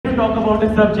to talk about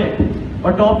a subject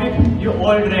or topic you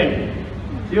all read.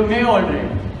 You may all read,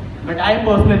 but I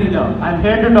personally love. I'm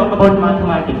here to talk about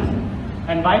mathematics.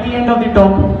 And by the end of the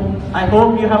talk, I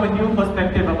hope you have a new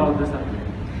perspective about the subject.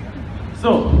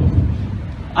 So,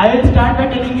 I will start by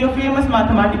telling you a famous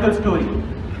mathematical story.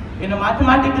 In a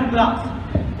mathematical class,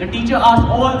 the teacher asked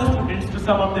all the students to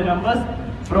sum up the numbers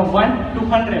from 1 to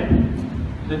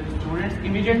 100. The students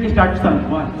immediately started summing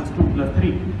 1 plus 2 plus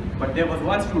 3. But there was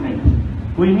one student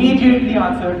who immediately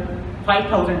answered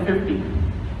 5050.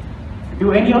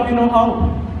 Do any of you know how?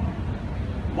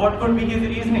 What could be his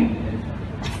reasoning?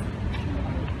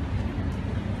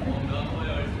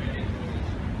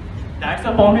 That's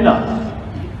a formula.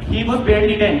 He was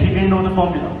barely 10, he didn't know the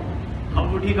formula. How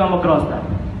would he come across that?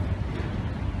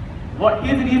 What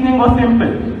his reasoning was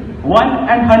simple. 1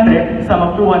 and 100 sum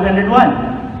up to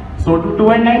 101. So do 2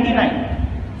 and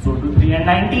 99. So do 3 and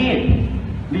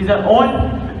 98. These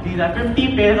are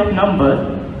 50 pairs of numbers,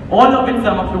 all of which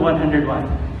sum up to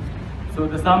 101. So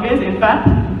the sum is in fact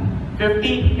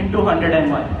 50 into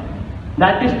 101.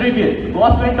 That is trivial.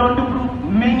 Gauss went on to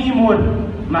prove many more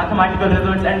mathematical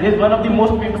results and is one of the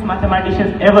most famous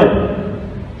mathematicians ever.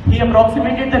 He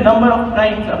approximated the number of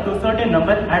primes up to a certain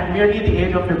number at merely the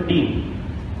age of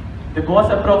 15. The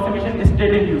Gauss approximation is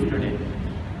still in use today.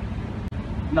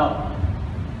 Now,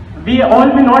 we all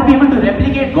may not be able to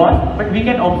replicate Gauss, but we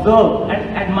can observe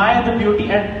and admire the beauty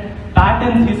and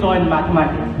patterns he saw in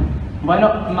mathematics. One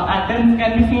of patterns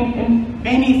can be seen in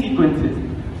many sequences.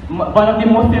 One of the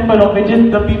most simple of which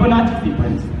is the Fibonacci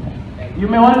sequence. You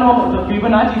may all know about the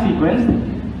Fibonacci sequence.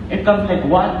 It comes like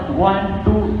 1, 1,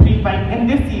 2, 3, 5. In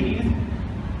this series,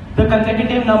 the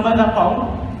consecutive numbers are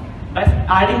found by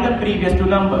adding the previous two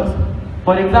numbers.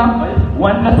 For example,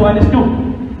 1 plus 1 is 2,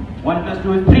 1 plus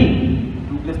 2 is 3,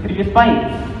 2 plus 3 is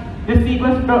 5. This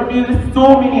sequence produces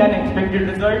so many unexpected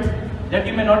results that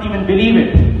you may not even believe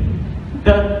it.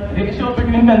 The ratio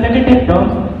between consecutive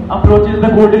terms approaches the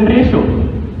golden ratio.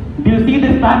 Do you see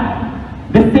this pattern?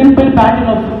 This simple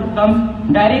pattern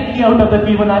comes directly out of the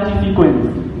Fibonacci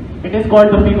sequence. It is called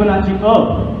the Fibonacci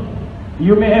curve.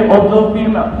 You may observe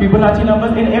Fibonacci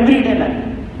numbers in everyday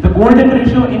life. The golden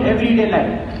ratio in everyday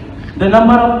life. The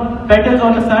number of petals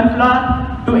on a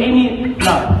sunflower to any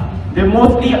flower. They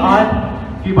mostly are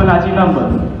Fibonacci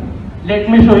numbers. Let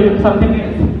me show you something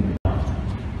else.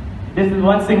 This is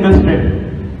one single strip.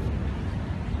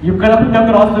 You come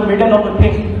across the middle of a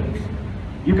thing.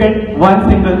 You get one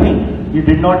single thing. You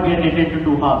did not get it into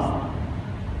two halves.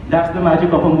 That's the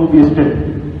magic of a movie strip.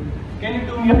 Can you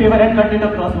do me a favor and cut it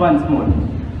across once more?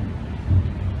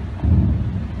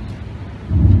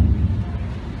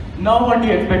 Now what do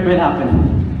you expect will happen?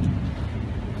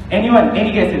 Anyone?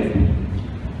 Any guesses?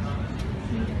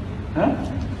 Huh?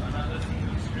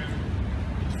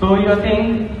 So you are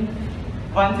saying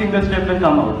one single strip will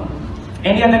come out.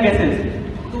 Any other guesses?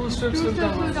 Two strips will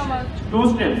come out. Two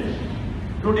strips.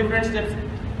 Two different strips.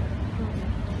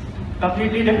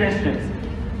 Completely different strips.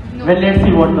 No. Well, let's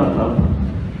see what comes out.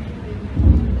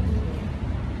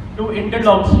 Two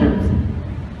interlocked strips.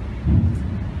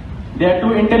 There are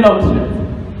two interlocked strips.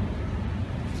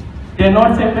 They are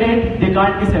not separate, they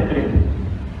can't be separate.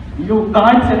 You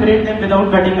can't separate them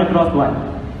without cutting across one.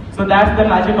 So that's the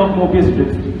magic of Mobius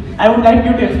strips. I would like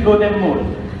you to explore them more.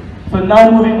 So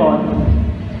now moving on.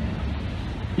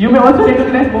 You may also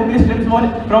recognize Mobius strips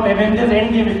from Avengers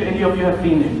Endgame if any of you have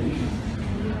seen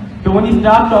it. Tony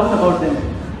Stark talks about them.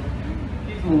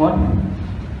 Please move on.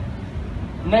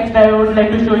 Next I would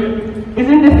like to show you,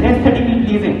 isn't this aesthetically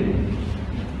pleasing?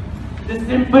 This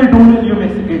simple doodle you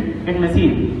may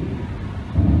see.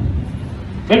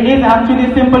 It is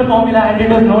actually a simple formula and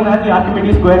it is known as the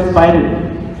Archimedes square spiral.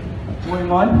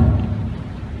 Moving on.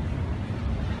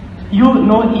 You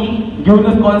know E,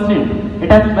 Euler's constant. It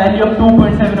has a value of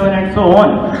 2.71 and so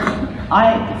on.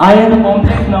 I is a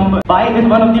complex number. Pi is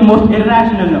one of the most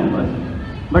irrational numbers.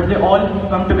 But they all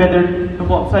come together to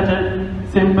form such a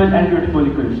simple and beautiful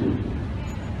equation.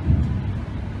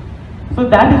 So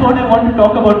that is what I want to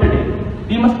talk about today.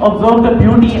 We must observe the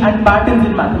beauty and patterns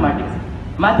in mathematics.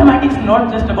 Mathematics is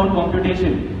not just about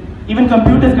computation. Even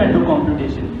computers can do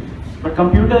computation. But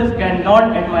computers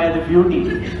cannot admire the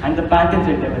beauty and the patterns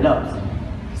it develops.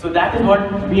 So that is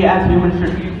what we as humans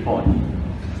should live for.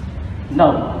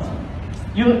 Now,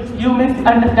 you must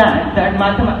understand that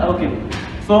mathematics, okay.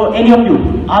 So any of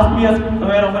you, ask me a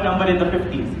square of a number in the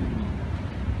 50s.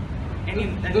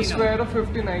 The square of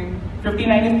 59.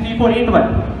 59 is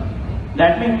 3481.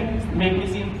 That may make me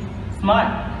seem smart,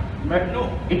 but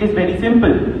no, it is very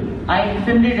simple. I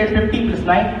simply did 50 plus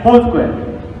 9 whole square.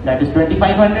 That is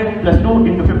 2500 plus 2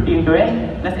 into 50 into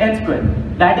n plus n square.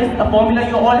 That is a formula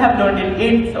you all have learned in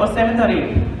 8th or 7th or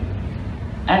 8th.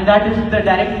 And that is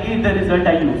directly the result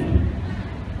I used.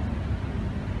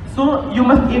 So you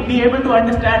must be able to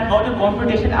understand how the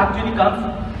computation actually comes.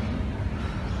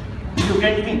 You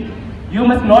get me? You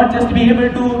must not just be able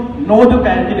to know the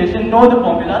calculation, know the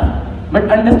formulas, but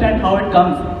understand how it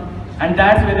comes. And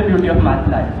that's where the beauty of math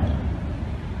lies.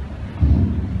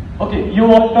 Okay, you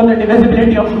all know the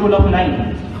divisibility of rule of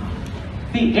 9.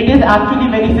 See, it is actually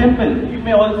very simple. You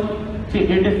may also see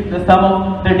it is the sum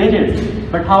of the digits.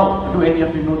 But how do any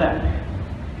of you know that?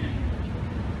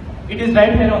 It is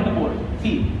right here on the board.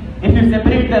 See, if you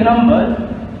separate the numbers,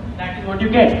 that is what you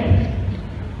get.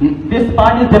 This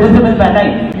part is divisible by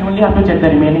 9. You only have to check the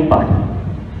remaining part.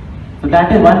 So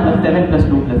that is 1 plus 7 plus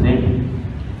 2 plus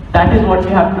 8. That is what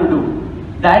we have to do.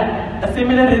 That a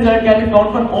similar result can be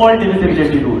found for all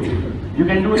divisibility rules. You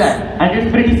can do that. And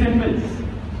it's pretty simple.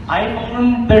 I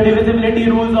found the divisibility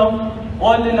rules of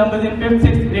all the numbers in 5th,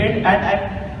 6th grade, and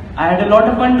I had a lot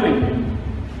of fun doing it.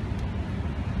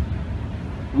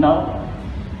 Now,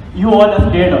 you all are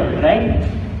scared of it, right?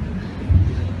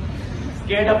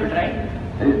 Scared of it, right?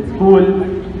 School.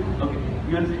 Okay,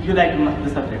 you like the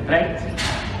subject, right?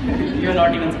 You're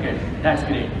not even scared. That's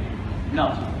great.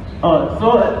 Now,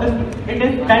 it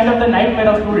is kind of the nightmare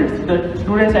of students. The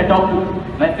students I talk to,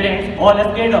 my friends, all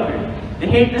are scared of it. They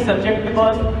hate the subject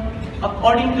because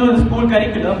according to the school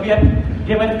curriculum, we are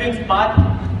given fixed path.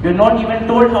 We are not even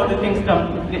told how the things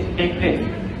take place.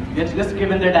 We are just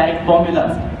given the direct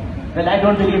formulas. Well, I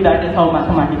don't believe that is how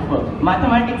mathematics works.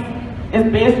 Mathematics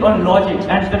is based on logic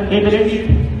and the ability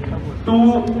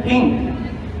to think.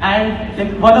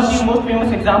 And one of the most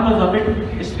famous examples of it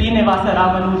is Srinivasa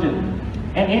Ramanujan,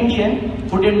 an Indian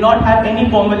who did not have any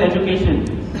formal education.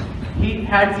 He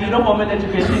had zero formal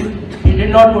education. He did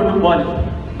not go to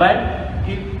college, but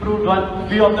he proved one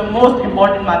few of the most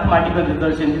important mathematical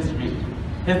results in history.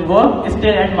 His work is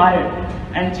still admired,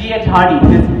 and G.H. Hardy,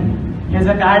 his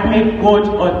academic coach,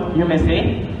 or you may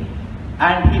say,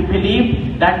 and he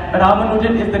believed that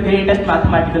Ramanujan is the greatest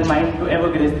mathematical mind to ever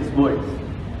grace this world.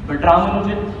 But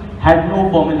Ramanujan had no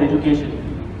formal education.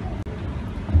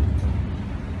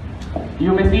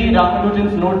 You may see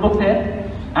Ramanujan's notebooks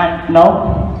here, and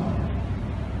now,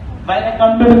 while I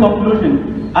come to the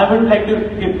conclusion, I would like to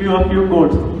give you a few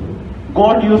quotes.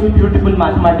 God used beautiful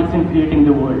mathematics in creating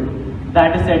the world.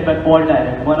 That is said by Paul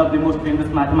Erdös, one of the most famous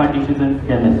mathematicians and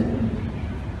chemists.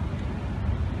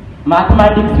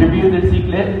 Mathematics reveals its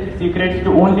secrets to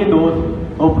only those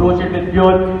who approach it with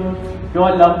pure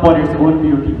love for its own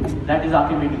beauty. That is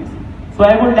Archimedes. So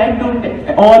I would like to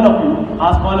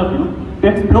ask all of you to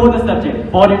explore the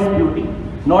subject for its beauty,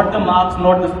 not the marks,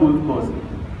 not the school scores.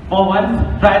 For once,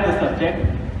 try the subject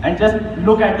and just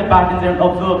look at the patterns and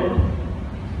observe it.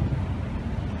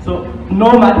 So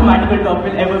no mathematical talk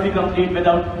will ever be complete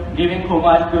without giving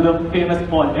homage to the famous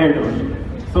Paul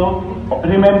Erdös. So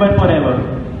remember forever,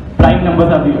 prime numbers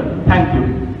are weird. Thank you.